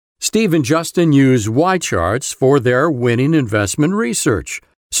Steve and Justin use Y-charts for their winning investment research.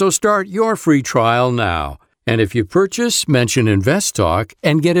 So start your free trial now. And if you purchase, mention InvestTalk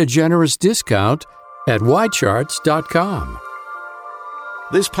and get a generous discount at ycharts.com.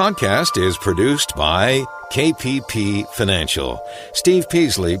 This podcast is produced by KPP Financial. Steve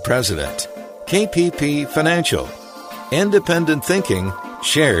Peasley, President. KPP Financial. Independent thinking,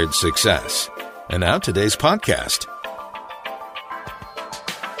 shared success. And now today's podcast.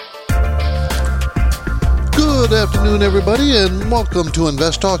 Good afternoon, everybody, and welcome to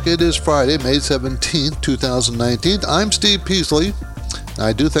Invest Talk. It is Friday, May 17th, 2019. I'm Steve Peasley.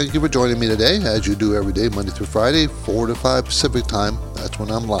 I do thank you for joining me today, as you do every day, Monday through Friday, 4 to 5 Pacific time. That's when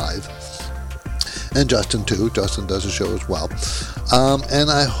I'm live. And Justin, too. Justin does a show as well.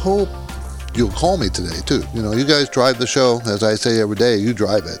 And I hope you'll call me today, too. You know, you guys drive the show. As I say every day, you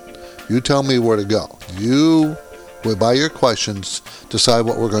drive it. You tell me where to go. You will, by your questions, decide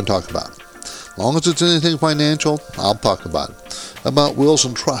what we're going to talk about. As long as it's anything financial, I'll talk about it. About wills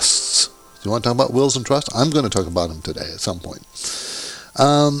and trusts. You want to talk about wills and trusts? I'm going to talk about them today at some point.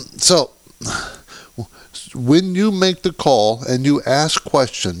 So, when you make the call and you ask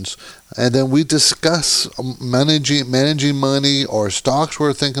questions, and then we discuss managing money or stocks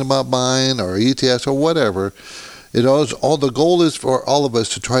we're thinking about buying or ETFs or whatever, the goal is for all of us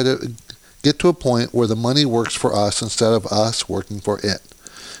to try to get to a point where the money works for us instead of us working for it.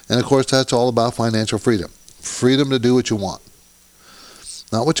 And of course, that's all about financial freedom. Freedom to do what you want.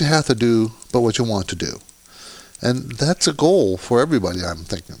 Not what you have to do, but what you want to do. And that's a goal for everybody, I'm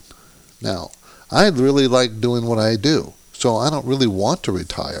thinking. Now, I really like doing what I do, so I don't really want to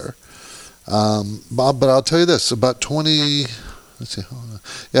retire. But I'll tell you this, about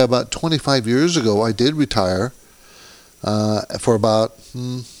 25 years ago, I did retire for about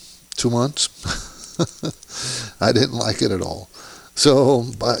 2 months. I didn't like it at all. So,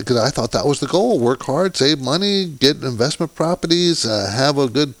 because I thought that was the goal, work hard, save money, get investment properties, have a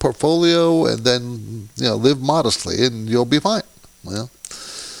good portfolio, and then, live modestly, and you'll be fine. Well,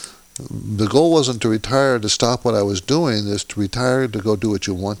 the goal wasn't to retire to stop what I was doing, it's to retire to go do what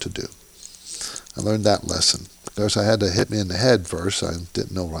you want to do. I learned that lesson. Of course, I had to hit me in the head first. I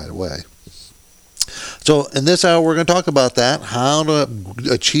didn't know right away. So, in this hour, we're going to talk about that, how to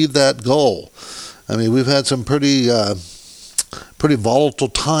achieve that goal. I mean, we've had some pretty volatile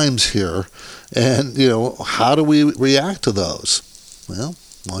times here, and how do we react to those? Well,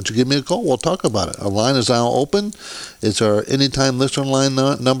 why don't you give me a call? We'll talk about it. Our line is now open. It's our anytime listener line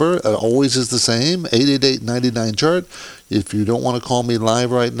number. It always is the same, 888-99-CHART. If you don't want to call me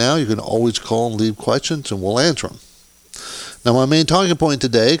live right now, you can always call and leave questions, and we'll answer them. Now, my main talking point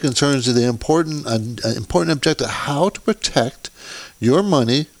today concerns the important objective: how to protect your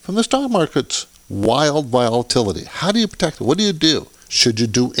money from the stock market's wild volatility. How do you protect it? What do you do? Should you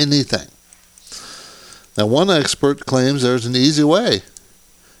do anything? Now, one expert claims there's an easy way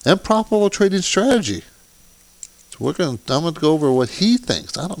and profitable trading strategy. So I'm going to go over what he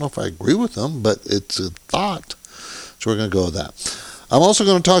thinks. I don't know if I agree with him, but it's a thought. So we're going to go with that. I'm also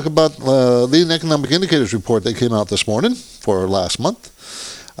going to talk about leading economic indicators report that came out this morning for last month.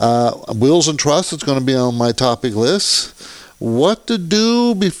 Wills and trusts is going to be on my topic list. What to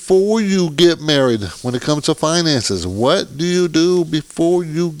do before you get married when it comes to finances. What do you do before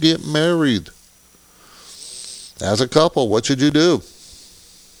you get married? As a couple, what should you do?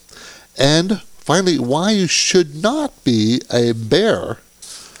 And finally, why you should not be a bear.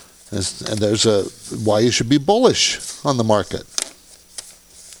 And there's why you should be bullish on the market.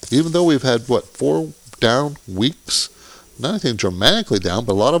 Even though we've had, 4 down weeks? Not anything dramatically down,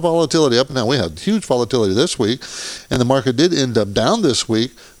 but a lot of volatility up and down. We had huge volatility this week, and the market did end up down this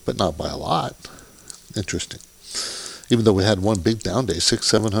week, but not by a lot. Interesting. Even though we had one big down day,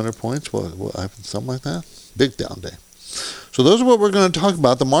 600-700 points, what happened? Something like that? Big down day. So those are what we're going to talk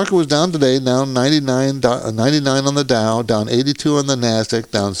about. The market was down today, down 99 on the Dow, down 82 on the NASDAQ,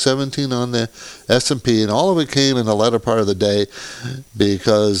 down 17 on the S&P, and all of it came in the latter part of the day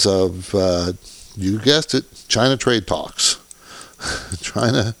because of, you guessed it, China trade talks.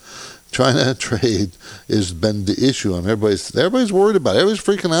 China trade has been the issue, and everybody's worried about it. Everybody's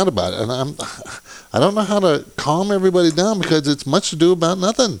freaking out about it, and I don't know how to calm everybody down because it's much to do about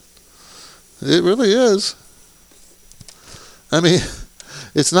nothing. It really is. I mean,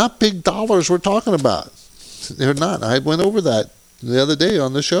 it's not big dollars we're talking about. They're not. I went over that the other day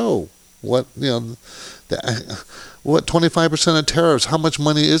on the show. What 25% of tariffs? How much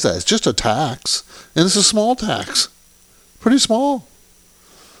money is that? It's just a tax, and it's a small tax, pretty small.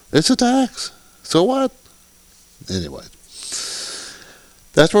 It's a tax. So what? Anyway,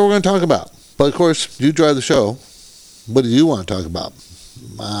 that's what we're going to talk about. But of course, you drive the show. What do you want to talk about?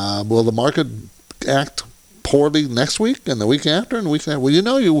 will the market act poorly next week and the week after and the week after? Well, as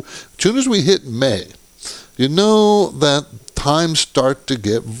soon as we hit May, you know that times start to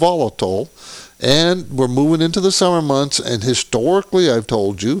get volatile, and we're moving into the summer months, and historically I've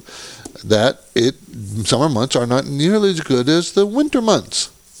told you that summer months are not nearly as good as the winter months.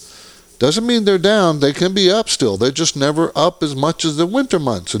 Doesn't mean they're down. They can be up still. They're just never up as much as the winter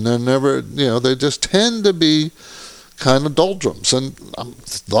months, and they're never, they just tend to be kind of doldrums. And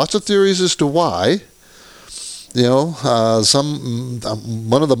lots of theories as to why. One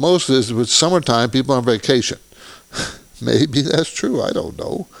of the most is with summertime, people are on vacation. Maybe that's true. I don't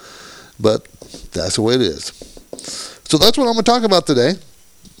know. But that's the way it is. So that's what I'm going to talk about today.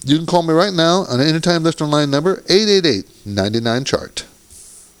 You can call me right now on Anytime Listener Line number 888-99-CHART.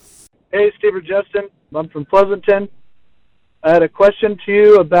 Hey, Steve or Justin. I'm from Pleasanton. I had a question to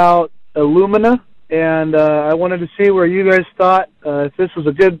you about Illumina, and I wanted to see where you guys thought if this was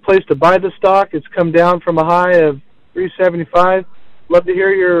a good place to buy the stock. It's come down from a high of $375. Love to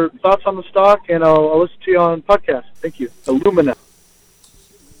hear your thoughts on the stock, and I'll listen to you on podcast. Thank you. Illumina.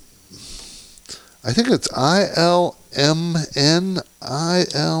 I think it's ILMN.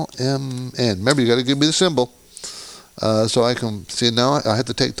 Remember, you got to give me the symbol. So I can see now. I have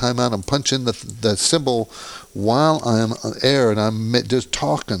to take time out and punch in the symbol while I'm on air, and I'm just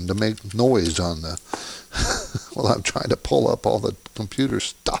talking to make noise on the while I'm trying to pull up all the computer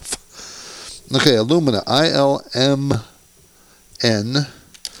stuff. Okay, Illumina, ILMN,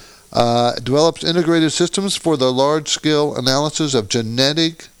 develops integrated systems for the large-scale analysis of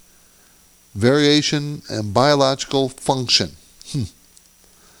genetic variation and biological function.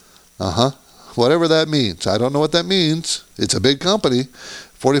 Whatever that means. I don't know what that means. It's a big company.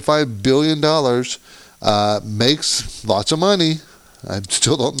 $45 billion. Makes lots of money. I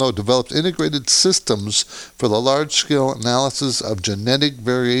still don't know. Develops integrated systems for the large-scale analysis of genetic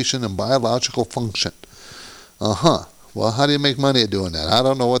variation and biological function. Well, how do you make money at doing that? I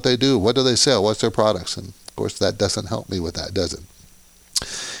don't know what they do. What do they sell? What's their products? And, of course, that doesn't help me with that, does it?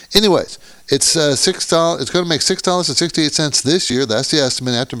 Anyways, it's $6. It's going to make $6.68 this year. That's the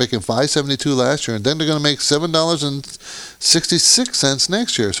estimate after making $5.72 last year, and then they're going to make $7.66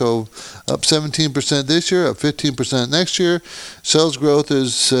 next year. So up 17% this year, up 15% next year. Sales growth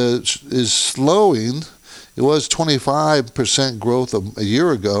is slowing. It was 25% growth a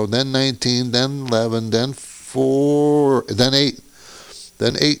year ago, then 19, then 11, then 4, then 8,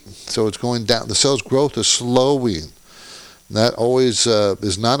 then 8. So it's going down. The sales growth is slowing. That always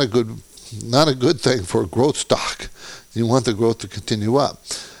is not a good thing for a growth stock. You want the growth to continue up.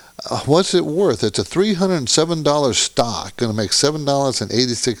 What's it worth? It's a $307 stock, going to make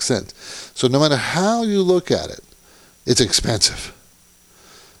 $7.86. So no matter how you look at it, it's expensive.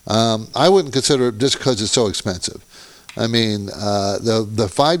 I wouldn't consider it just because it's so expensive. I mean, the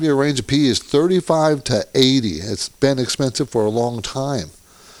 5-year range of P is 35 to 80. It's been expensive for a long time.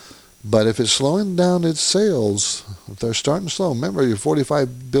 But if it's slowing down its sales, if they're starting to slow, remember, you're a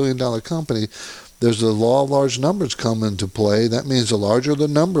 $45 billion company, there's the law of large numbers come into play. That means the larger the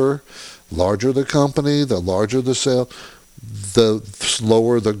number, larger the company, the larger the sale, the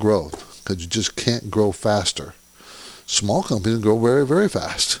slower the growth, because you just can't grow faster. Small companies grow very, very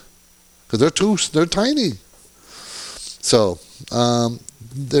fast because they're tiny. So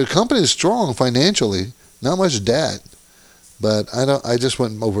the company is strong financially, not much debt. But I just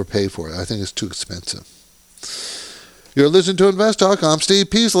wouldn't overpay for it. I think it's too expensive. You're listening to Invest Talk. I'm Steve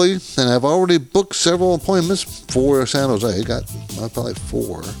Peasley, and I've already booked several appointments for San Jose. Got probably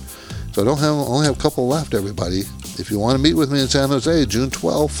 4. So I only have a couple left, everybody. If you want to meet with me in San Jose, June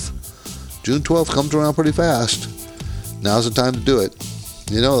 12th. June 12th comes around pretty fast. Now's the time to do it.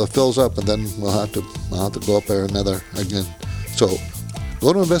 It fills up, and then I'll have to go up there again. So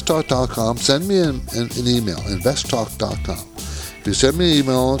go to investtalk.com. Send me an email, investtalk.com. If you send me an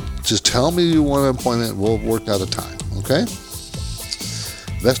email, just tell me you want an appointment. We'll work out a time, okay?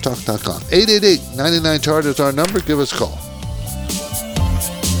 investtalk.com. 888-99-CHART is our number. Give us a call.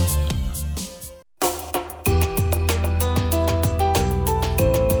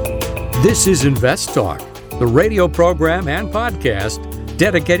 This is Invest Talk, the radio program and podcast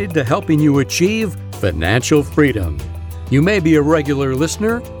dedicated to helping you achieve financial freedom. You may be a regular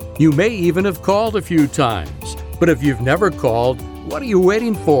listener. You may even have called a few times. But if you've never called, what are you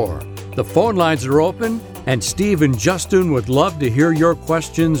waiting for? The phone lines are open, and Steve and Justin would love to hear your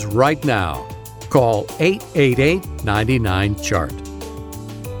questions right now. Call 888-99-CHART.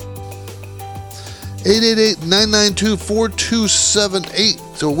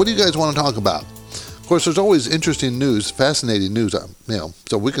 888-992-4278. So what do you guys want to talk about? Of course, there's always interesting news, fascinating news,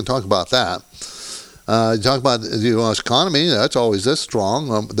 so we can talk about that. Talk about the U.S. economy. That's always this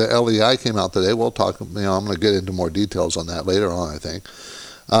strong. The LEI came out today. We'll talk. I'm going to get into more details on that later on, I think.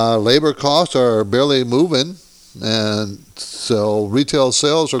 Labor costs are barely moving, and so retail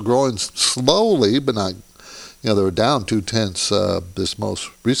sales are growing slowly, but not. They were down 0.2 this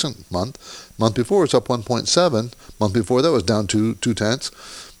most recent month. Month before it's up 1.7. Month before that was down 0.2.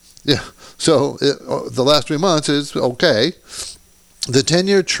 Yeah. So the last 3 months is okay. The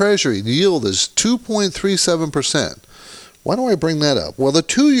 10-year Treasury yield is 2.37%. Why do I bring that up? Well, the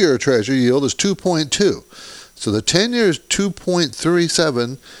 2-year Treasury yield is 2.2. So the 10-year is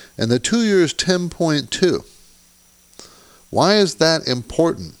 2.37 and the 2-year is 10.2. Why is that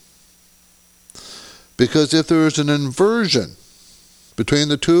important? Because if there is an inversion between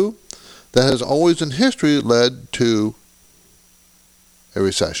the two, that has always in history led to a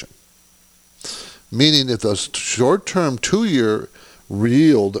recession. Meaning if the short-term 2-year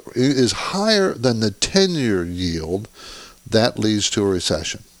yield is higher than the 10-year yield, that leads to a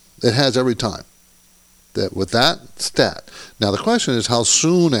recession. It has every time. With that stat. Now the question is how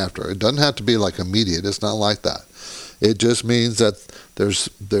soon after. It doesn't have to be like immediate. It's not like that. It just means that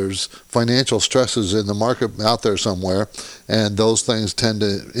there's financial stresses in the market out there somewhere, and those things tend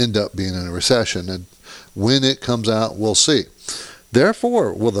to end up being in a recession. And when it comes out, we'll see.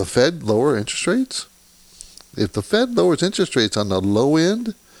 Therefore, will the Fed lower interest rates? If the Fed lowers interest rates on the low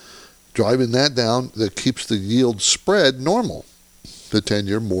end, driving that down, that keeps the yield spread normal. The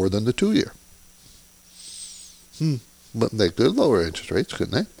 10-year more than the 2-year. But they could lower interest rates,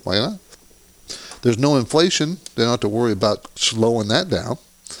 couldn't they? Why not? There's no inflation. They don't have to worry about slowing that down.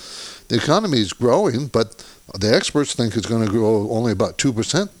 The economy is growing, but the experts think it's going to grow only about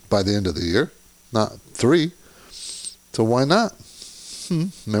 2% by the end of the year, not 3%. So why not?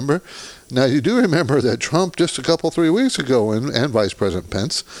 Remember? Now, you do remember that Trump just a couple, 3 weeks ago, and Vice President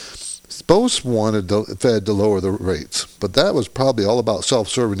Pence, both wanted the Fed to lower the rates. But that was probably all about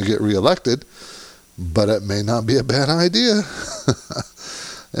self-serving to get reelected. But it may not be a bad idea.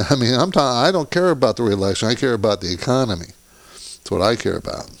 I mean, I don't care about the reelection. I care about the economy. That's what I care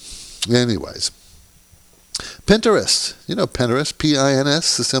about. Anyways. Pinterest. You know Pinterest,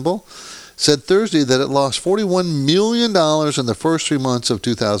 P-I-N-S, the symbol, said Thursday that it lost $41 million in the first 3 months of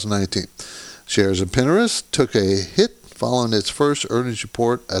 2019. Shares of Pinterest took a hit following its first earnings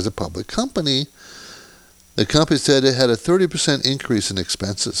report as a public company. The company said it had a 30% increase in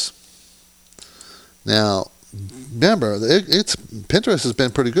expenses. Now, remember, Pinterest has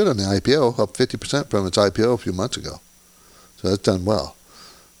been pretty good on the IPO, up 50% from its IPO a few months ago. So that's done well.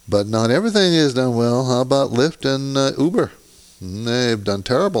 But not everything is done well. How about Lyft and Uber? They've done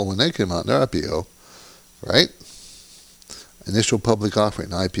terrible when they came out in their IPO, right? Initial public offering,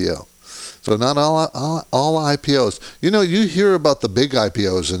 IPO. So not all IPOs. You hear about the big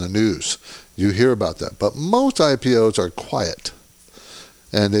IPOs in the news. You hear about that. But most IPOs are quiet.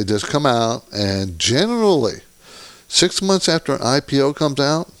 And they just come out, and generally, 6 months after an IPO comes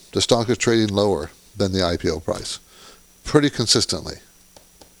out, the stock is trading lower than the IPO price, pretty consistently.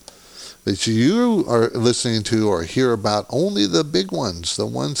 But you are listening to or hear about only the big ones, the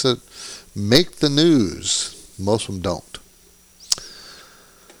ones that make the news. Most of them don't.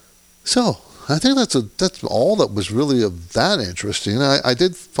 So I think that's all that was really of that interesting. I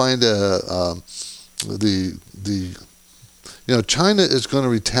did find China is going to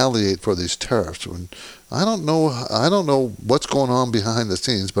retaliate for these tariffs. I don't know what's going on behind the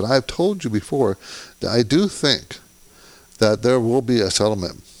scenes, but I've told you before that I do think that there will be a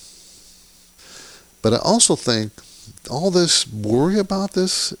settlement. But I also think all this worry about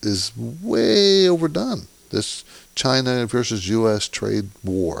this is way overdone. This China versus U.S. trade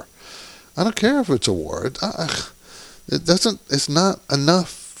war. I don't care if it's a war. It's not enough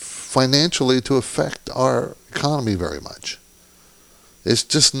financially to affect our economy very much. It's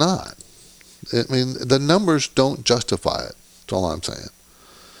just not. I mean, the numbers don't justify it. That's all I'm saying.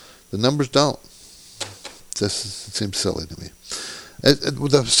 The numbers don't. It seems silly to me.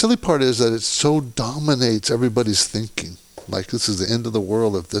 The silly part is that it so dominates everybody's thinking. Like this is the end of the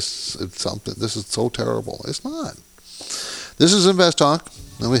world if this is so terrible. It's not. This is Invest Talk,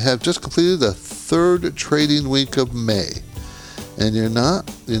 and we have just completed the third trading week of May. And you're not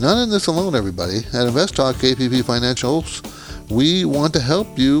in this alone, everybody. At Invest Talk, KPP Financials, we want to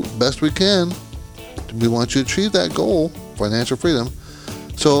help you best we can. We want you to achieve that goal, financial freedom.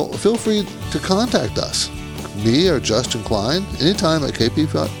 So feel free to contact us, me or Justin Klein, anytime at KPP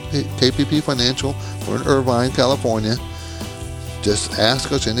Financial or in Irvine, California. Just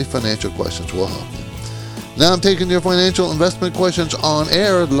ask us any financial questions. We'll help you. Now I'm taking your financial investment questions on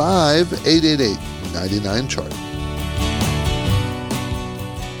air live, 888-99-CHART.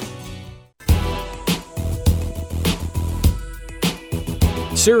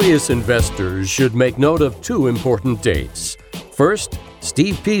 Serious investors should make note of two important dates. First,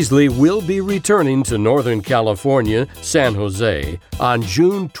 Steve Peasley will be returning to Northern California, San Jose, on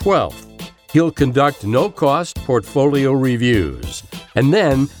June 12th. He'll conduct no-cost portfolio reviews. And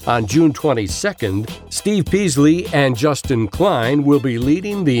then, on June 22nd, Steve Peasley and Justin Klein will be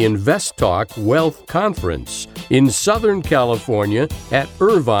leading the Invest Talk Wealth Conference in Southern California at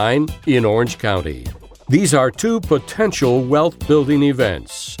Irvine in Orange County. These are two potential wealth-building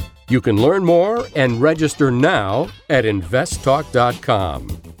events. You can learn more and register now at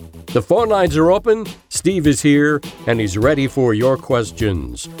investtalk.com. The phone lines are open, Steve is here, and he's ready for your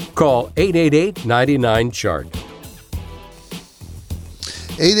questions. Call 888-99-CHART.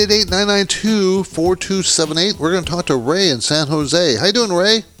 888-992-4278. We're going to talk to Ray in San Jose. How you doing,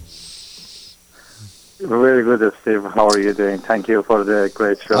 Ray? Very good, Steve. How are you doing? Thank you for the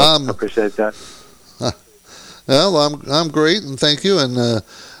great show. Appreciate that. Well, I'm great, and thank you. And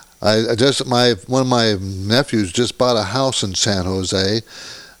one of my nephews just bought a house in San Jose.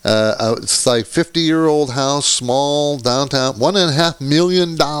 It's like 50-year-old house, small, downtown, $1.5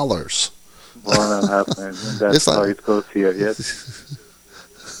 million. $1.5 million. That's how it goes here, yes.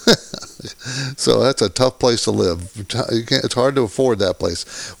 So that's a tough place to live. It's hard to afford that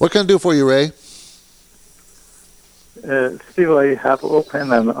place. What can I do for you, Ray? Steve, I have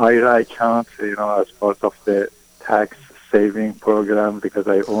opened an IRA account, as part of the tax saving program because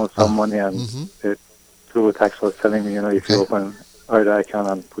I own some money, and through tax was telling me, if you open IRA account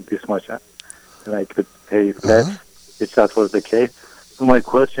and put this much, then I could pay less, if that was the case. So my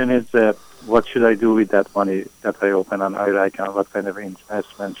question is, what should I do with that money that I open an IRA account? What kind of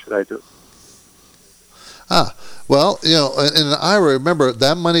investment should I do? Well, in an IRA, remember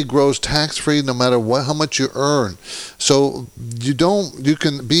that money grows tax-free no matter how much you earn. So you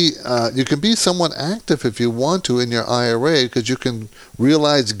can be somewhat active if you want to in your IRA because you can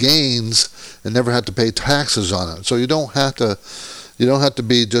realize gains and never have to pay taxes on it. So you don't have to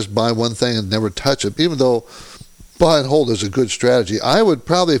be just buy one thing and never touch it. Even though buy and hold is a good strategy, I would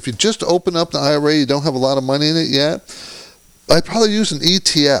probably, if you just open up the IRA, you don't have a lot of money in it yet, I'd probably use an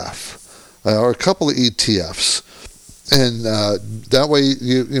ETF. Or a couple of ETFs, and that way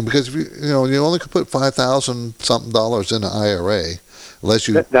because if you only could put $5,000 something in an IRA unless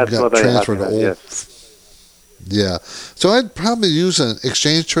you got transferred to old. Yes. Yeah, so I'd probably use an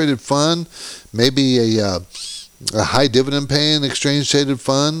exchange traded fund, maybe a high dividend paying exchange traded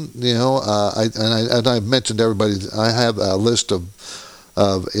fund. I've mentioned to everybody I have a list of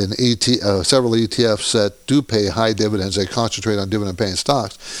several ETFs that do pay high dividends. They concentrate on dividend-paying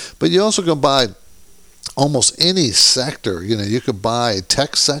stocks. But you also can buy almost any sector. You could buy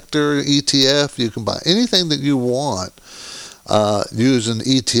tech sector ETF. You can buy anything that you want using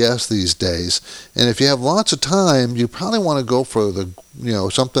ETFs these days. And if you have lots of time, you probably want to go for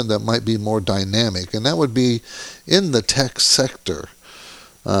something that might be more dynamic, and that would be in the tech sector.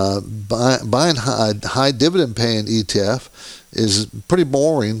 Buying high dividend-paying ETF is pretty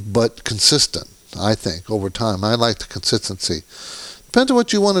boring but consistent, I think, over time. I like the consistency. Depends on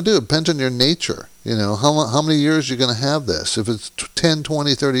what you want to do. Depends on your nature. How many years you're going to have this. If it's 10,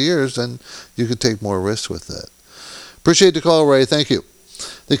 20, 30 years, then you could take more risks with it. Appreciate the call, Ray. Thank you.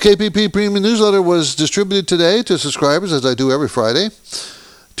 The KPP Premium Newsletter was distributed today to subscribers, as I do every Friday.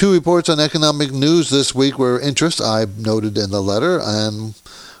 2 reports on economic news this week were of interest, I noted in the letter, and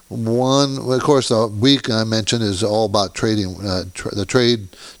one, of course, the week I mentioned is all about trading, the trade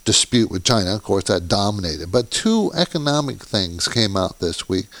dispute with China. Of course, that dominated. But 2 economic things came out this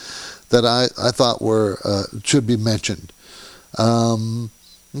week that I thought should be mentioned.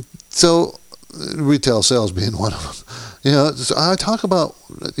 So retail sales being one of them. So I talk about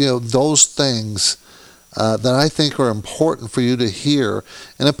those things that I think are important for you to hear,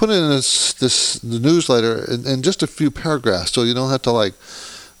 and I put it in the newsletter in just a few paragraphs, so you don't have to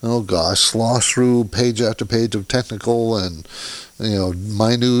slosh through page after page of technical and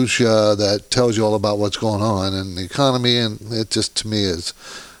minutia that tells you all about what's going on in the economy, and it just to me is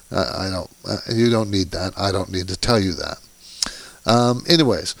you don't need that. I don't need to tell you that.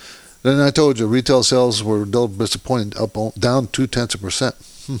 Anyways, then I told you retail sales were a little disappointing, down 0.2%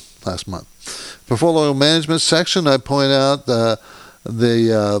 last month. Portfolio management section, I point out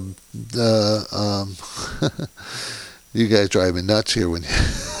you guys drive me nuts here when you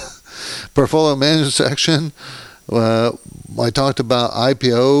portfolio management section. I talked about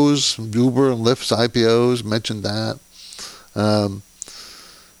IPOs, Uber and Lyft's IPOs, mentioned that.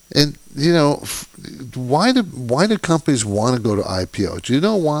 And why do companies want to go to IPO? Do you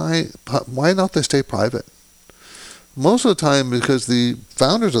know why? Why not they stay private? Most of the time because the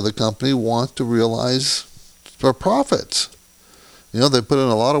founders of the company want to realize their profits. They put in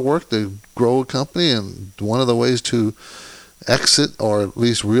a lot of work to grow a company, and one of the ways to exit or at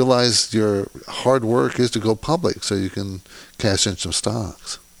least realize your hard work is to go public so you can cash in some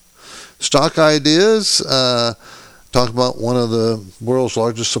stocks. Stock ideas, talk about one of the world's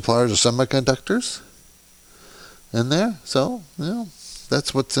largest suppliers of semiconductors in there. So,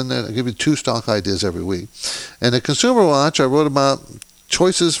 that's what's in there. I give you 2 stock ideas every week. And the Consumer Watch, I wrote about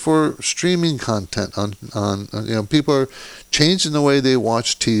choices for streaming content on people are changing the way they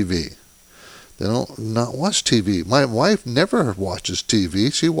watch TV. They don't not watch TV. My wife never watches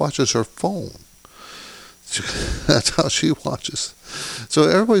TV. She watches her phone. That's how she watches. So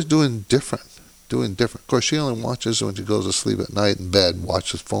everybody's doing different. Of course, she only watches when she goes to sleep at night in bed and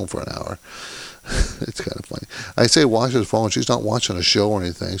watches phone for an hour. It's kind of funny. I say watches phone. She's not watching a show or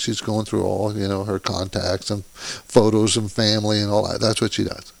anything. She's going through all, her contacts and photos and family and all that. That's what she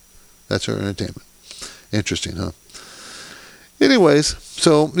does. That's her entertainment. Interesting, huh? Anyways,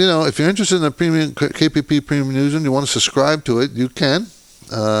 so, if you're interested in the premium KPP Premium News and you want to subscribe to it, you can.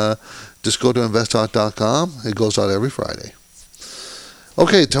 Just go to investtalk.com. It goes out every Friday.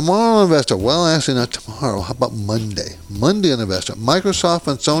 Okay, tomorrow on Investor. Well, actually not tomorrow. How about Monday? Monday on Investor. Microsoft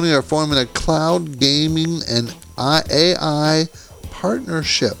and Sony are forming a cloud gaming and AI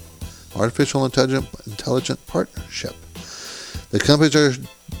partnership. Artificial intelligent partnership. The companies are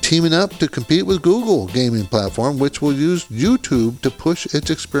teaming up to compete with Google gaming platform, which will use YouTube to push its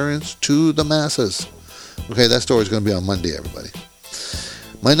experience to the masses. Okay, that story is going to be on Monday, everybody.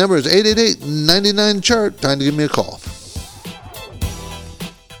 My number is 888-99-CHART. Time to give me a call.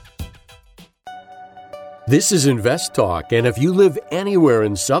 This is Invest Talk, and if you live anywhere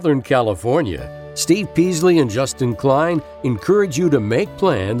in Southern California, Steve Peasley and Justin Klein encourage you to make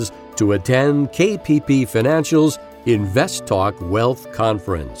plans to attend KPP Financial's Invest Talk Wealth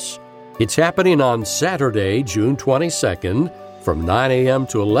Conference. It's happening on Saturday, June 22nd from 9 a.m.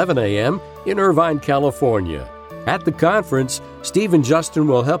 to 11 a.m. in Irvine, California. At the conference, Steve and Justin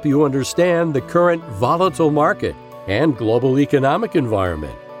will help you understand the current volatile market and global economic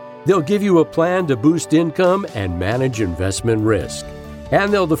environment. They'll give you a plan to boost income and manage investment risk.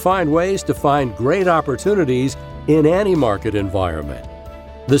 And they'll define ways to find great opportunities in any market environment.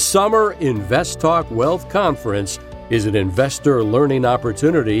 The Summer Invest Talk Wealth Conference is an investor learning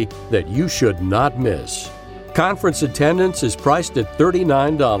opportunity that you should not miss. Conference attendance is priced at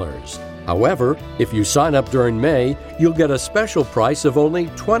 $39. However, if you sign up during May, you'll get a special price of only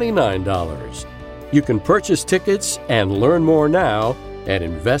 $29. You can purchase tickets and learn more now at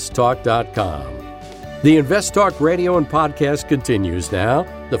investtalk.com. The Invest Talk radio and podcast continues now.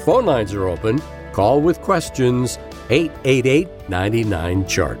 The phone lines are open. Call with questions,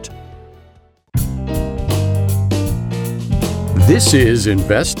 888-99-CHART. This is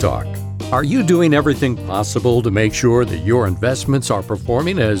Invest Talk. Are you doing everything possible to make sure that your investments are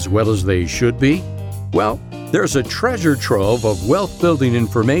performing as well as they should be? Well, there's a treasure trove of wealth-building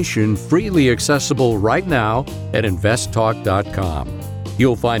information freely accessible right now at investtalk.com.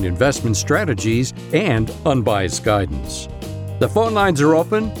 You'll find investment strategies and unbiased guidance. The phone lines are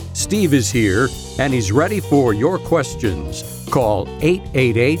open. Steve is here, and he's ready for your questions. Call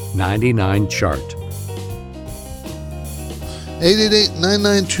 888-99-CHART.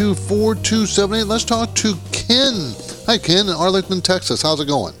 888-992-4278. Let's talk to Ken. Hi, Ken in Arlington, Texas. How's it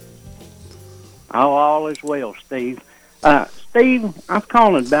going? Oh, all is well, Steve. Steve, I'm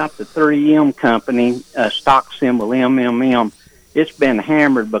calling about the 3M company, stock symbol MMM. It's been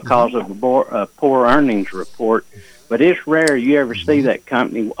hammered because of a poor earnings report, but it's rare you ever see that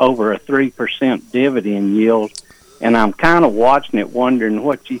company over a 3% dividend yield. And I'm kind of watching it, wondering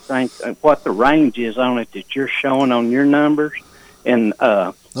what you think, what the range is on it that you're showing on your numbers, and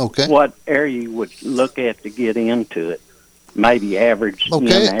what area you would look at to get into it. Maybe average,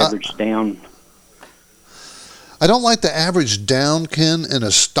 average down. I don't like the average down, Ken, in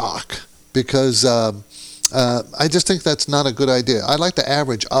a stock because I just think that's not a good idea. I like to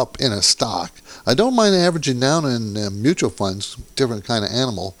average up in a stock. I don't mind averaging down in mutual funds, different kind of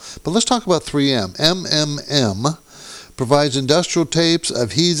animal. But let's talk about 3M. MMM provides industrial tapes,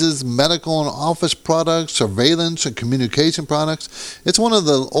 adhesives, medical and office products, surveillance and communication products. It's one of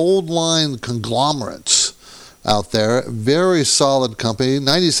the old line conglomerates out there. Very solid company,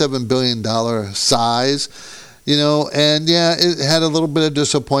 $97 billion size. And it had a little bit of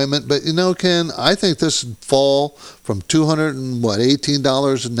disappointment, but Ken, I think this fall from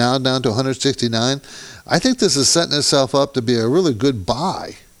 $218 now down to $169. I think this is setting itself up to be a really good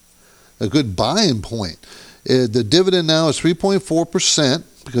buy, a good buying point. The dividend now is 3.4%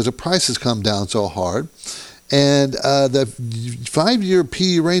 because the price has come down so hard, and the 5-year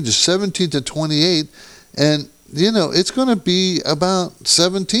PE range is 17 to 28, and it's going to be about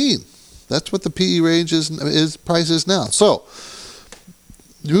 17. That's what the PE range price is now. So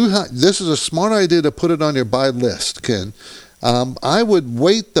this is a smart idea to put it on your buy list, Ken. I would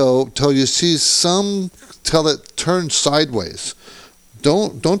wait though till you see till it turns sideways.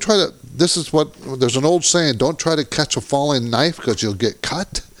 Don't try to. There's an old saying: don't try to catch a falling knife because you'll get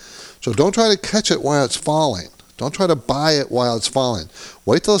cut. So don't try to catch it while it's falling. Don't try to buy it while it's falling.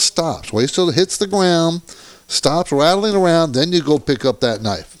 Wait till it stops. Wait till it hits the ground, stops rattling around, then you go pick up that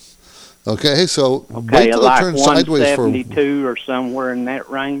knife. Okay, so wait till it turns sideways for 172 or somewhere in that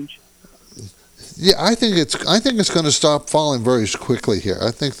range. Yeah, I think it's going to stop falling very quickly here.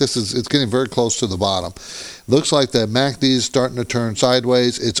 I think it's getting very close to the bottom. Looks like the MACD is starting to turn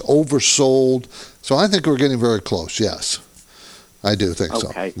sideways. It's oversold, so I think we're getting very close. Yes, I do think so.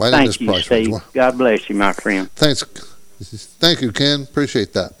 Okay, thank you, Steve. God bless you, my friend. Thanks. Thank you, Ken.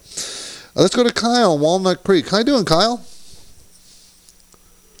 Appreciate that. Let's go to Kyle in Walnut Creek. How you doing, Kyle?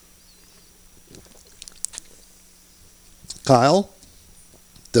 Kyle?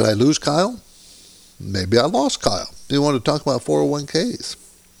 Did I lose Kyle? Maybe I lost Kyle. Do you want to talk about 401ks?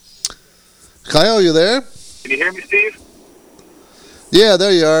 Kyle, are you there? Can you hear me, Steve? Yeah,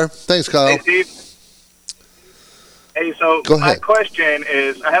 there you are. Thanks, Kyle. Hey, Steve. Hey, so my question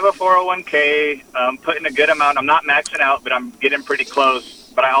is, I have a 401k, putting a good amount. I'm not maxing out, but I'm getting pretty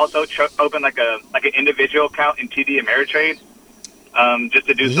close. But I also opened like an individual account in TD Ameritrade, just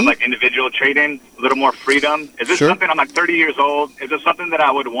to do some like individual trading, a little more freedom. Is this something? I'm like 30 years old. Is this something that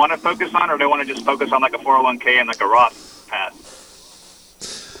I would want to focus on, or do I want to just focus on like a 401k and like a Roth path?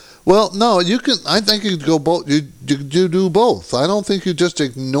 Well, no, you can. I think you go both. You do both. I don't think you just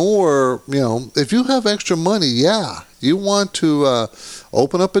ignore. If you have extra money, you want to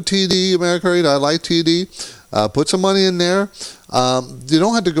open up a TD Ameritrade. I like TD. Put some money in there. You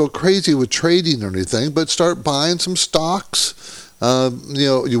don't have to go crazy with trading or anything, but start buying some stocks.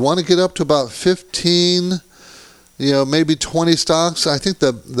 You want to get up to about 15. Maybe 20 stocks. I think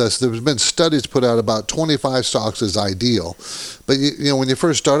there's been studies put out about 25 stocks is ideal. But, when you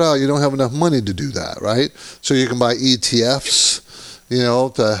first start out, you don't have enough money to do that, right? So you can buy ETFs,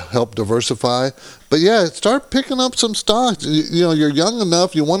 to help diversify. But, start picking up some stocks. You're young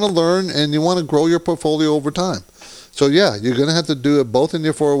enough, you want to learn, and you want to grow your portfolio over time. So, you're going to have to do it both in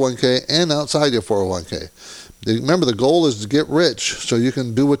your 401k and outside your 401k. Remember, the goal is to get rich so you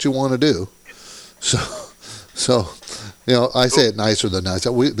can do what you want to do. So, I say it nicer than nice.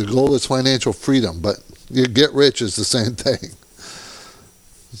 The goal is financial freedom, but you get rich is the same thing.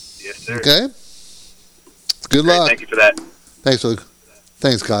 Yes, sir. Okay? Good luck. Thank you for that.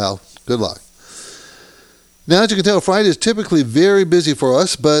 Thanks, Kyle. Good luck. Now, as you can tell, Friday is typically very busy for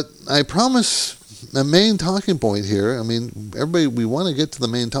us, but I promise the main talking point here, everybody, we want to get to the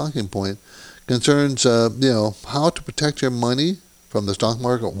main talking point, concerns, how to protect your money from the stock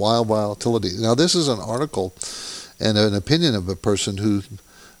market wild volatility. Now, this is an article and an opinion of a person who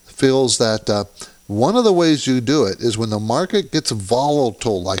feels that one of the ways you do it is when the market gets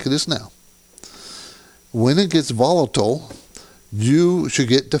volatile like it is now. When it gets volatile, you should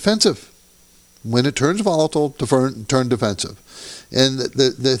get defensive. When it turns volatile, turn defensive. And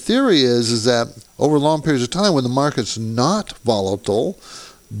the theory is that over long periods of time, when the market's not volatile,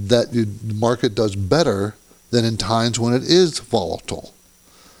 that the market does better than in times when it is volatile.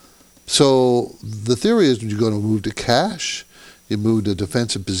 So the theory is you're going to move to cash, you move to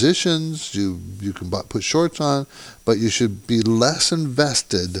defensive positions, you can put shorts on, but you should be less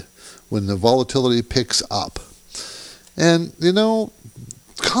invested when the volatility picks up. And,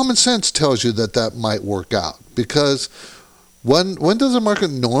 common sense tells you that might work out, because when does the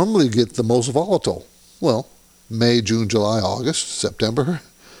market normally get the most volatile? Well, May, June, July, August, September,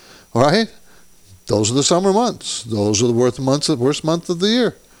 right? Those are the summer months. Those are the worst months of the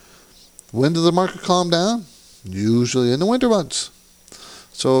year. When does the market calm down? Usually in the winter months.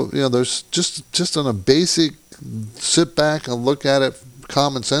 So, there's just on a basic sit back and look at it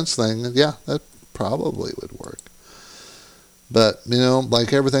common sense thing, that probably would work. But,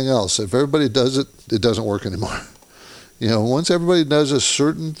 like everything else, if everybody does it, it doesn't work anymore. Once everybody does a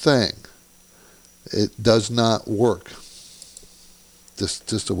certain thing, it does not work.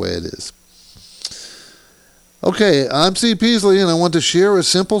 Just the way it is. Okay, I'm Steve Peasley, and I want to share a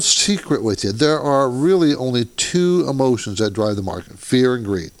simple secret with you. There are really only two emotions that drive the market: fear and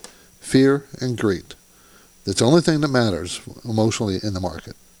greed. Fear and greed. That's the only thing that matters emotionally in the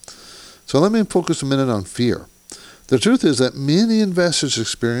market. So let me focus a minute on fear. The truth is that many investors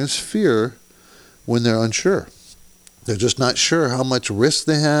experience fear when they're unsure. They're just not sure how much risk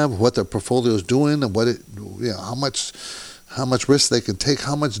they have, what their portfolio is doing, and how much risk they can take,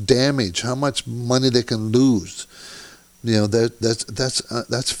 how much damage, how much money they can lose.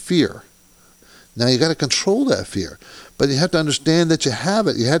 That's fear. Now you got to control that fear, but you have to understand that you have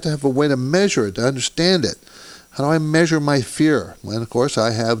it. You have to have a way to measure it, to understand it. How do I measure my fear? And of course,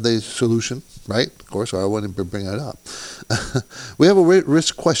 I have the solution, right? Of course, I want to bring it up. We have a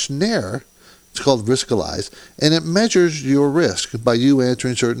risk questionnaire. It's called Riskalyze, and it measures your risk by you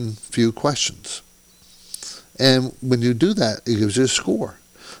answering certain few questions. And when you do that, it gives you a score.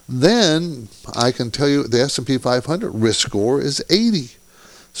 Then I can tell you the S&P 500 risk score is 80.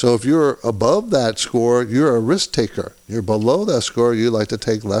 So if you're above that score, you're a risk taker. You're below that score, you like to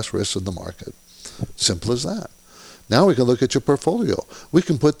take less risks in the market. Simple as that. Now we can look at your portfolio. We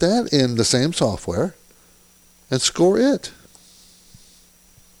can put that in the same software and score it.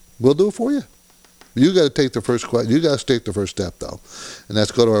 We'll do it for you. You got to take the first step, though, and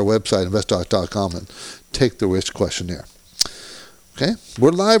that's go to our website, investtalk.com, and take the risk questionnaire. Okay,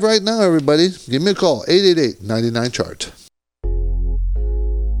 we're live right now, everybody. Give me a call, 888-99-CHART.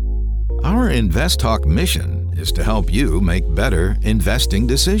 Our InvestTalk mission is to help you make better investing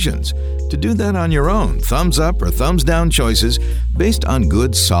decisions. To do that on your own, thumbs up or thumbs down choices based on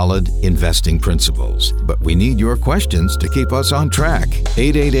good, solid investing principles. But we need your questions to keep us on track.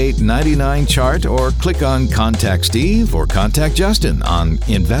 888-99-CHART or click on Contact Steve or Contact Justin on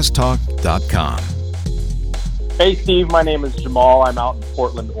investtalk.com. Hey, Steve. My name is Jamal. I'm out in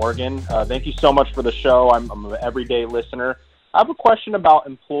Portland, Oregon. Thank you so much for the show. I'm an everyday listener. I have a question about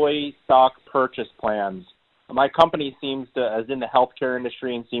employee stock purchase plans. My company is in the healthcare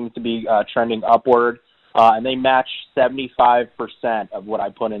industry and seems to be trending upward, and they match 75% of what I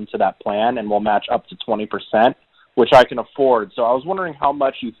put into that plan and will match up to 20%, which I can afford. So I was wondering how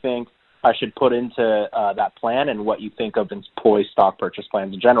much you think I should put into that plan and what you think of employee stock purchase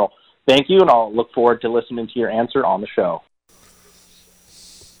plans in general. Thank you, and I'll look forward to listening to your answer on the show.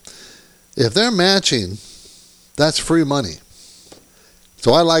 If they're matching, that's free money.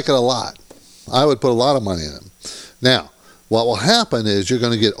 So I like it a lot. I would put a lot of money in them. Now, what will happen is you're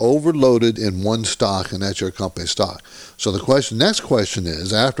going to get overloaded in one stock, and that's your company stock. So the next question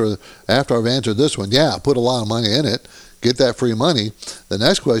is, after I've answered this one, put a lot of money in it, get that free money. The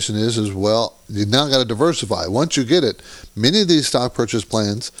next question is well, you now got to diversify. Once you get it, many of these stock purchase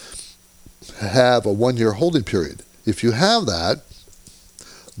plans have a 1-year holding period. If you have that,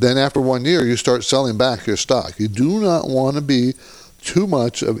 then after 1 year, you start selling back your stock. You do not want to be too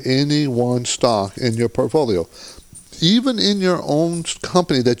much of any one stock in your portfolio, even in your own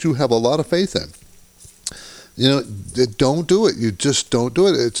company that you have a lot of faith in. Don't do it. You just don't do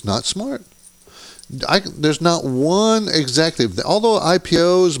it. It's not smart. There's not one executive, although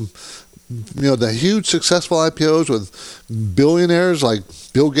IPOs, the huge successful IPOs with billionaires like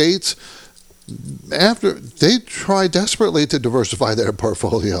Bill Gates, after they try desperately to diversify their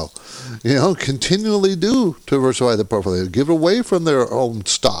portfolio, continually do diversify the portfolio, give away from their own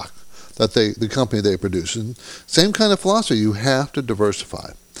stock that the company they produce. And same kind of philosophy, you have to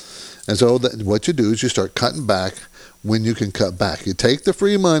diversify. And so what you do is you start cutting back when you can cut back. You take the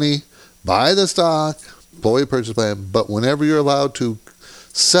free money, buy the stock, employee purchase plan, but whenever you're allowed to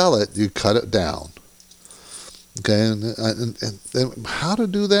sell it, you cut it down. Okay, and how to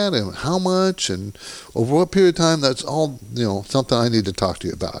do that and how much and over what period of time, that's all, something I need to talk to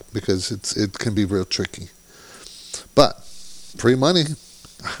you about because it can be real tricky. But free money,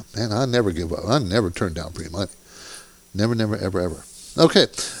 man, I never give up. I never turn down free money. Never, ever, ever. Okay,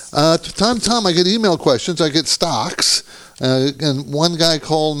 time to time I get email questions. I get stocks. And one guy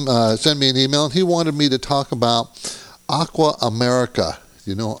sent me an email, and he wanted me to talk about Aqua America.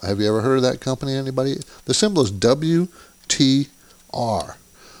 Have you ever heard of that company, anybody? The symbol is WTR.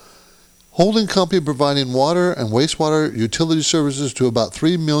 Holding company providing water and wastewater utility services to about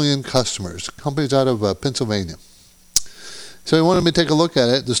 3 million customers. Company's out of Pennsylvania. So he wanted me to take a look at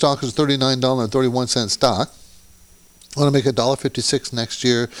it. The stock is $39.31 stock. I want to make $1.56 next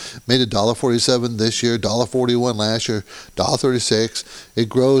year. Made $1.47 this year, $1.41 last year, $1.36. It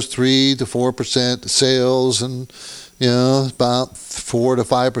grows 3 to 4% sales and about 4 to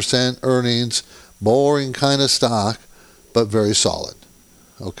 5% earnings. Boring kind of stock, but very solid.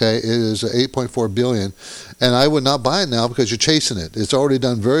 Okay, it is $8.4 billion, and I would not buy it now because you're chasing it. It's already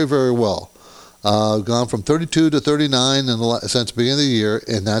done very, very well. Gone from 32 to 39 since the beginning of the year,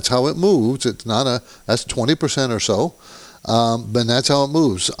 and that's how it moves. It's that's 20% or so, but that's how it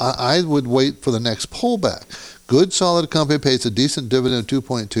moves. I would wait for the next pullback. Good, solid company pays a decent dividend of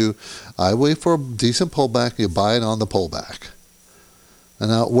 2.2. I wait for a decent pullback. You buy it on the pullback. And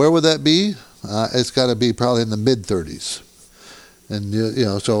now, where would that be? It's got to be probably in the mid-30s. And,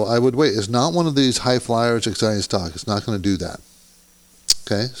 so I would wait. It's not one of these high flyers, exciting stock. It's not going to do that.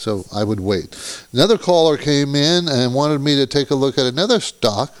 Okay, so I would wait. Another caller came in and wanted me to take a look at another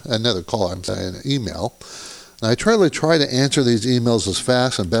stock, an email. And I try to answer these emails as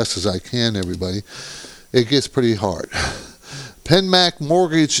fast and best as I can, everybody. It gets pretty hard. PenMac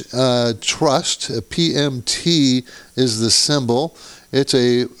Mortgage Trust, PMT is the symbol. It's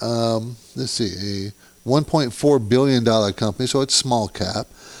a $1.4 billion company, so it's small cap.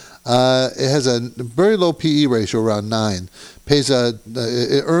 It has a very low PE ratio, around 9.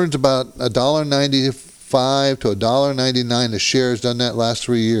 It earns about $1.95 to $1.99 a share. It's done that last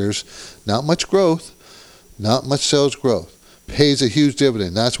 3 years. Not much growth, not much sales growth. Pays a huge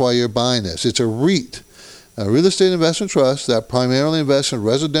dividend. That's why you're buying this. It's a REIT, a real estate investment trust that primarily invests in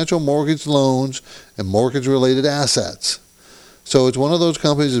residential mortgage loans and mortgage-related assets. So it's one of those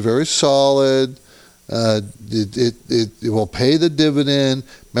companies that's very solid. It will pay the dividend.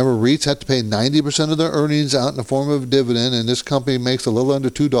 Remember, REITs have to pay 90% of their earnings out in the form of a dividend, and this company makes a little under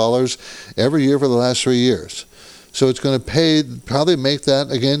 $2 every year for the last 3 years. So it's going to probably make that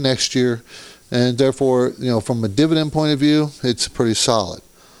again next year, and therefore, from a dividend point of view, it's pretty solid.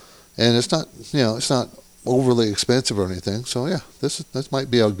 And it's not overly expensive or anything. So yeah, this might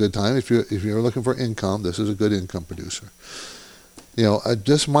be a good time if you're looking for income. This is a good income producer.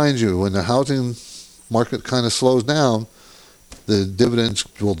 Just mind you, when the housing market kind of slows down, the dividends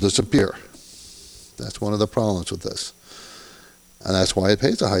will disappear. That's one of the problems with this. And that's why it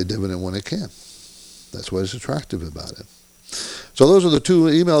pays a high dividend when it can. That's what is attractive about it. So those are the 2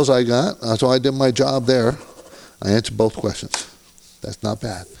 emails I got. So I did my job there. I answered both questions. That's not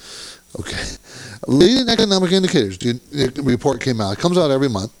bad. Okay. Leading economic indicators. The report came out. It comes out every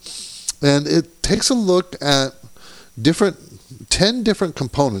month. And it takes a look at 10 different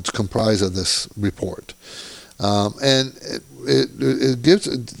components comprise of this report. And it gives,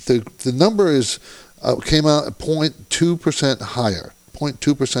 the number came out at 0.2% higher.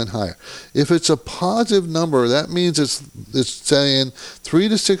 0.2% higher. If it's a positive number, that means it's saying 3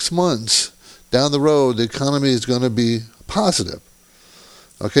 to 6 months down the road, the economy is going to be positive.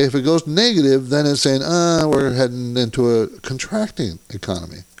 Okay, if it goes negative, then it's saying, we're heading into a contracting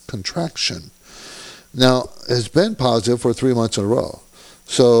economy, contraction. Now, it's been positive for 3 months in a row.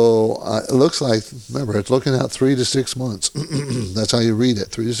 So it looks like, remember, it's looking at 3 to 6 months. That's how you read it,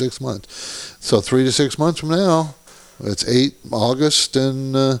 3 to 6 months. So 3 to 6 months from now, it's August,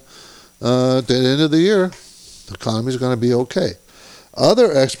 and at the end of the year, the economy is going to be okay.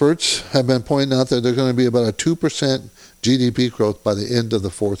 Other experts have been pointing out that there's going to be about a 2% GDP growth by the end of the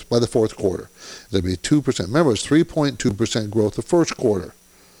fourth quarter. It'll be 2%. Remember, it's 3.2% growth the first quarter.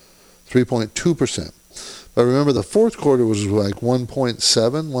 3.2%. But remember, the fourth quarter was like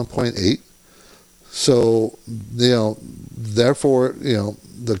 1.7, 1.8. So, therefore,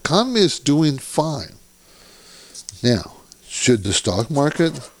 the economy is doing fine. Now, should the stock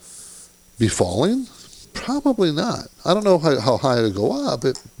market be falling? Probably not. I don't know how high it'll go up,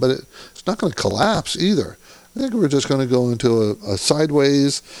 but it's not going to collapse either. I think we're just going to go into a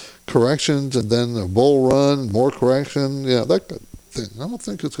sideways corrections and then a bull run, more correction, that kind of thing. I don't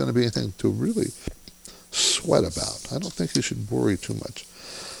think it's going to be anything to really sweat about. I don't think you should worry too much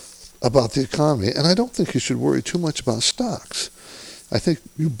about the economy, and I don't think you should worry too much about stocks. I think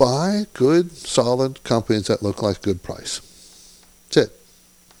you buy good, solid companies that look like good price. That's it.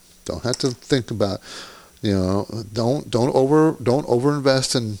 Don't have to think about, don't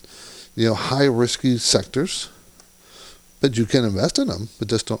overinvest in, high risky sectors. But you can invest in them, but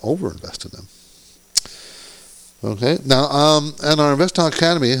just don't overinvest in them. Okay. Now, at our InvestTalk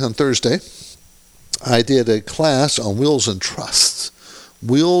Academy on Thursday, I did a class on wills and trusts.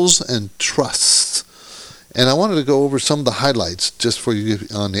 Wills and trusts. And I wanted to go over some of the highlights just for you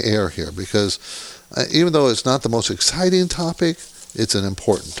on the air here, because even though it's not the most exciting topic, it's an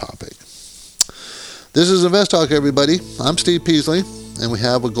important topic. This is InvestTalk, everybody. I'm Steve Peasley, and we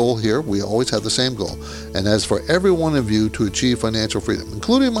have a goal here. We always have the same goal, and that's for every one of you to achieve financial freedom,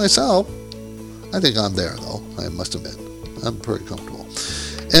 including myself. I think I'm there, though. I must admit, I'm pretty comfortable.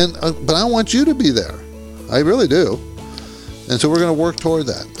 And but I want you to be there. I really do. And so we're going to work toward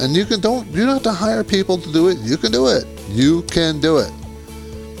that. And you don't have to hire people to do it. You can do it. You can do it.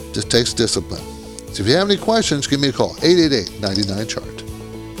 Just takes discipline. So if you have any questions, give me a call. 888-99-CHART.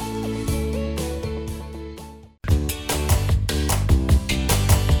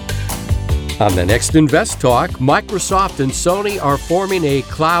 On the next Invest Talk, Microsoft and Sony are forming a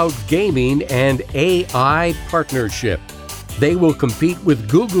cloud gaming and AI partnership. They will compete with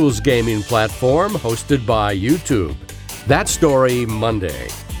Google's gaming platform hosted by YouTube. That story Monday.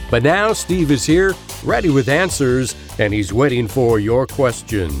 But now Steve is here ready with answers, and he's waiting for your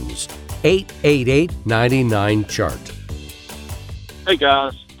questions. 888-99-CHART. Hey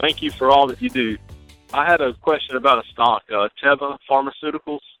guys, thank you for all that you do. I had a question about a stock, Teva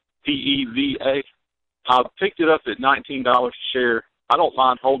Pharmaceuticals, TEVA. I picked it up at $19 a share. I don't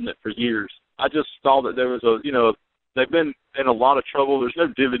mind holding it for years. I just saw that there was they've been in a lot of trouble. There's no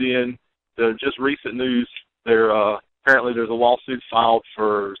dividend. Just recent news, apparently there's a lawsuit filed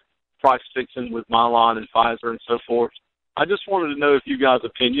for price fixing with Mylan and Pfizer and so forth. I just wanted to know if you guys'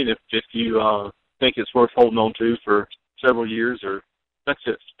 opinion, if you think it's worth holding on to for several years, or that's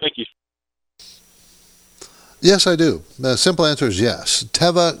it. Thank you. Yes, I do. The simple answer is yes.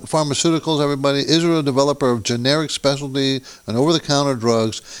 Teva Pharmaceuticals, everybody, Israel developer of generic specialty and over-the-counter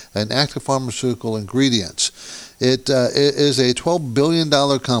drugs and active pharmaceutical ingredients. It is a $12 billion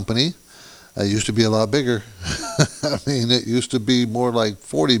company. It used to be a lot bigger. I mean, it used to be more like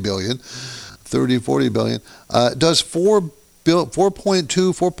 40 billion, 30, 40 billion. It does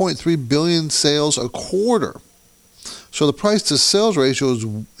 4.3 billion sales a quarter. So the price to sales ratio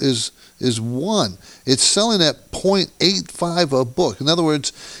is 1. It's selling at 0.85 a book. In other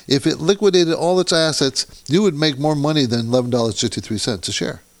words, if it liquidated all its assets, you would make more money than $11.63 a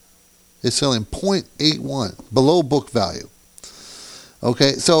share. It's selling 0.81, below book value.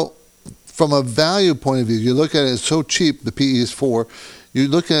 Okay, so from a value point of view, you look at it, it's so cheap, the PE is 4. You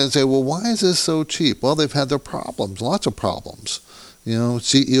look at it and say, well, why is this so cheap? Well, they've had their problems, lots of problems.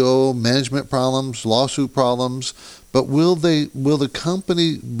 CEO, management problems, lawsuit problems. But will the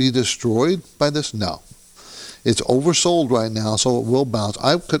company be destroyed by this? No. It's oversold right now, so it will bounce.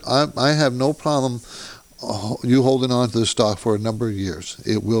 I have no problem you holding on to the stock for a number of years.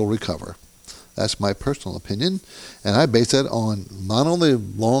 It will recover. That's my personal opinion, and I base that on not only a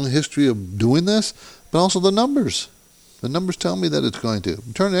long history of doing this, but also the numbers. The numbers tell me that it's going to.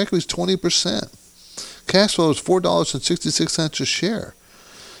 Return on equity is 20%. Cash flow is $4.66 a share.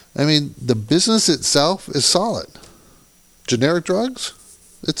 I mean, the business itself is solid. Generic drugs,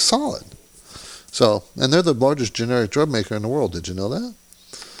 it's solid. So, and they're the largest generic drug maker in the world. Did you know that?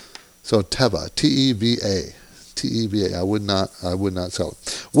 So Teva, T-E-V-A, I would not sell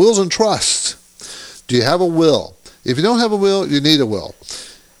it. Wills and trusts. Do you have a will? If you don't have a will, you need a will.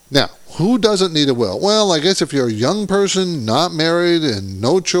 Now, who doesn't need a will? Well, I guess if you're a young person, not married, and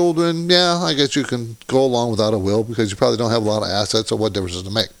no children, yeah, I guess you can go along without a will because you probably don't have a lot of assets, so what difference does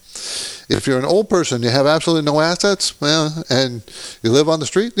it make? If you're an old person, you have absolutely no assets, well, and you live on the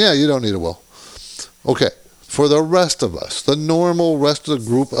street, yeah, you don't need a will. Okay, for the rest of us, the normal rest of the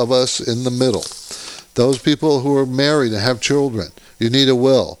group of us in the middle, those people who are married and have children, you need a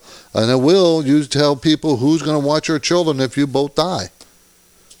will. And a will, you tell people who's going to watch your children if you both die.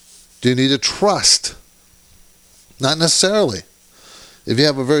 Do you need a trust? Not necessarily. If you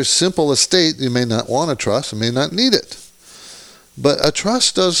have a very simple estate, you may not want a trust, you may not need it. But a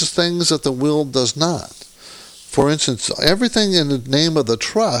trust does things that the will does not. For instance, everything in the name of the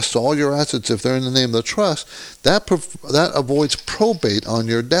trust, all your assets, if they're in the name of the trust, that avoids probate on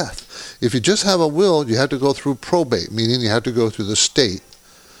your death. If you just have a will, you have to go through probate, meaning you have to go through the state.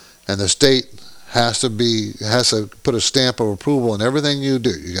 And the state has to put a stamp of approval on everything you do.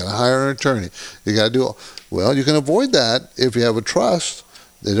 You got to hire an attorney. You got to do, well, you can avoid that if you have a trust.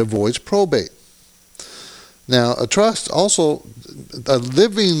 It avoids probate. Now, a trust also, a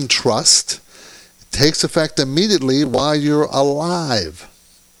living trust, takes effect immediately while you're alive.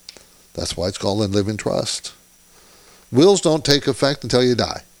 That's why it's called a living trust. Wills don't take effect until you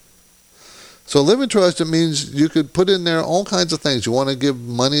die. So a living trust, it means you could put in there all kinds of things. You want to give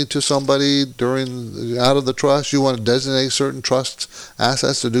money to somebody out of the trust. You want to designate certain trust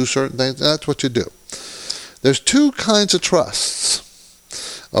assets to do certain things. That's what you do. There's two kinds of trusts.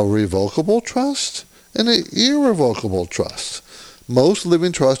 A revocable trust and an irrevocable trust. Most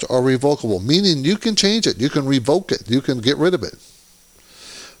living trusts are revocable, meaning you can change it, you can revoke it, you can get rid of it.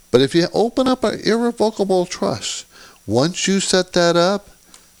 But if you open up an irrevocable trust, once you set that up,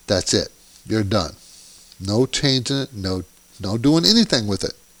 that's it. You're done. No changing it, no doing anything with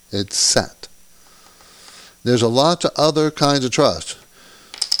it. It's set. There's a lot of other kinds of trusts.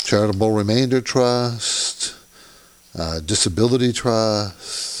 Charitable remainder trust, disability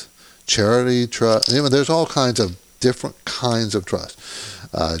trust, charity trust. There's all kinds of different kinds of trust.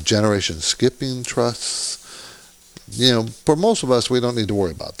 Generation skipping trusts. For most of us, we don't need to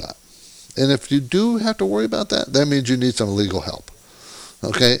worry about that. And if you do have to worry about that, that means you need some legal help.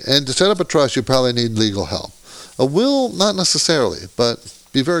 Okay? And to set up a trust, you probably need legal help. A will, not necessarily, but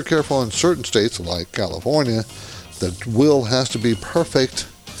be very careful in certain states like California. The will has to be perfect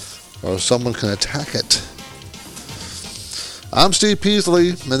or someone can attack it. I'm Steve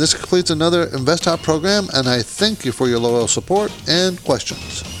Peasley, and this completes another Invest Talk program, and I thank you for your loyal support and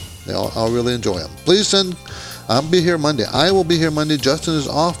questions. I'll really enjoy them. Please send. I'll be here Monday. I will be here Monday. Justin is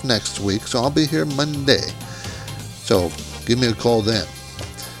off next week, so I'll be here Monday. So give me a call then.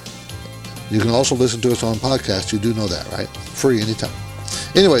 You can also listen to us on podcast. You do know that, right? Free anytime.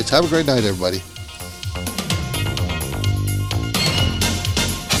 Anyways, have a great night, everybody.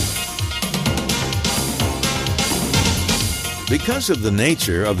 Because of the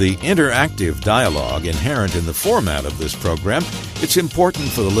nature of the interactive dialogue inherent in the format of this program, it's important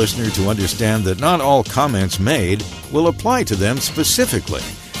for the listener to understand that not all comments made will apply to them specifically.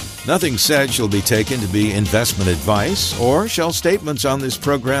 Nothing said shall be taken to be investment advice, or shall statements on this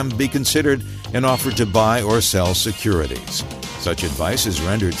program be considered an offer to buy or sell securities. Such advice is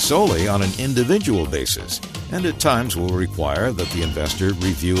rendered solely on an individual basis, and at times will require that the investor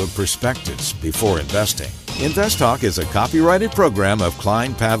review a prospectus before investing. Invest Talk is a copyrighted program of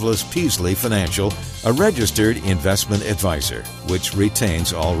Klein Pavlis Peasley Financial, a registered investment advisor, which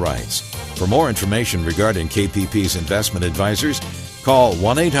retains all rights. For more information regarding KPP's investment advisors, call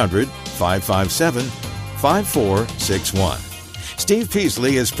 1-800-557-5461. Steve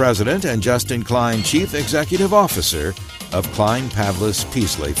Peasley is President and Justin Klein Chief Executive Officer of Klein Pavlis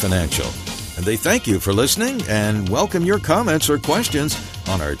Peasley Financial. And they thank you for listening and welcome your comments or questions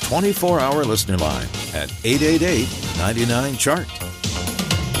on our 24-hour listener line at 888-99-CHART.